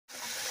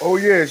Oh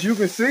yeah, as you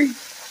can see,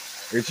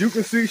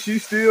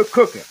 she's still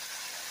cooking.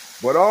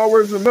 But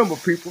always remember,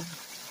 people,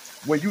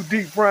 when you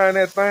deep frying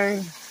that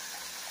thing,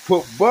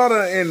 put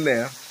butter in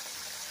there,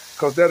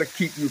 because that'll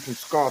keep you from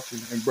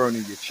scorching and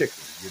burning your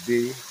chicken. You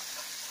dig?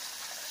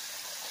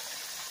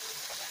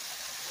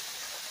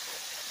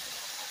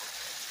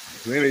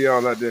 So any of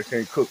y'all out there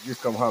can't cook,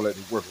 just come holler at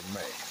the working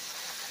man.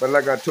 But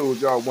like I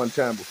told y'all one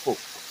time before,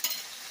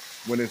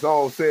 when it's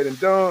all said and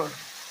done,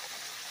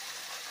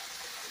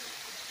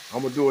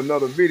 I'm gonna do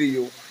another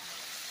video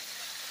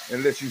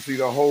and let you see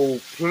the whole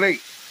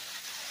plate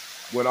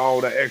with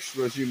all the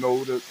extras,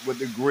 with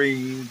the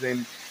greens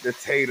and the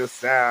tater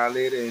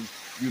salad and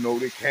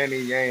the candy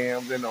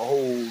yams and the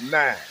whole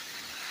nine.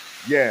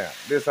 Yeah,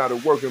 this how the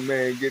working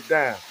man get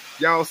down.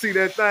 Y'all see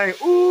that thing?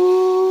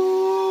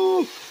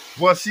 Ooh,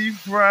 what she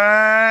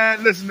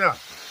fried. Listen now.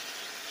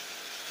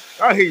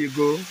 I hear you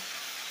good.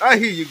 I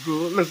hear you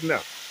good. Listen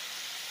now.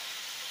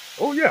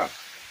 Oh yeah,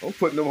 I'm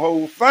putting them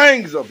whole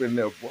things up in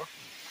there, boy.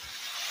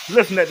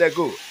 Listen at that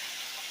good.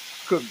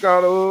 Good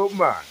God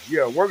Almighty.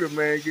 Yeah, working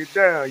man get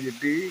down, you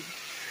dig?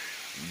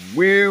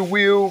 We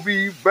will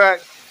be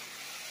back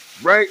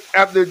right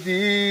after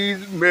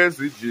these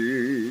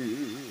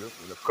messages.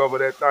 Let's cover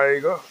that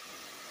thing up.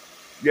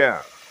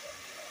 Yeah.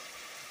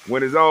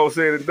 When it's all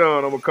said and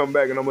done, I'm going to come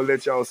back and I'm going to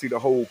let y'all see the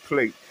whole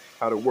plate,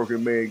 how the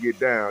working man get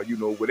down,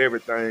 with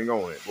everything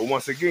on it. But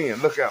once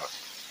again, look at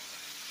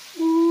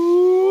her.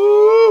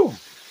 Ooh!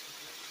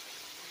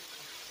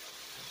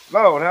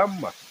 Lord have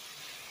mercy.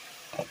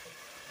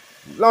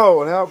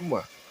 Lord have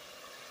mercy.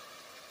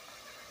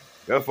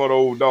 That's for the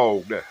old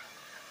dog there.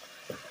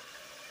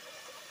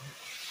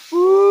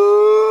 Ooh-wee!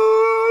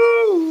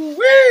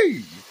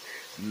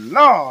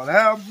 Lord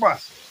have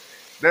mercy.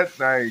 That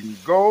thing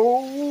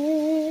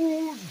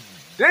goes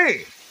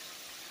dead.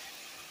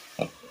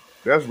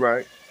 That's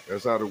right.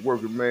 That's how the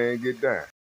working man get down.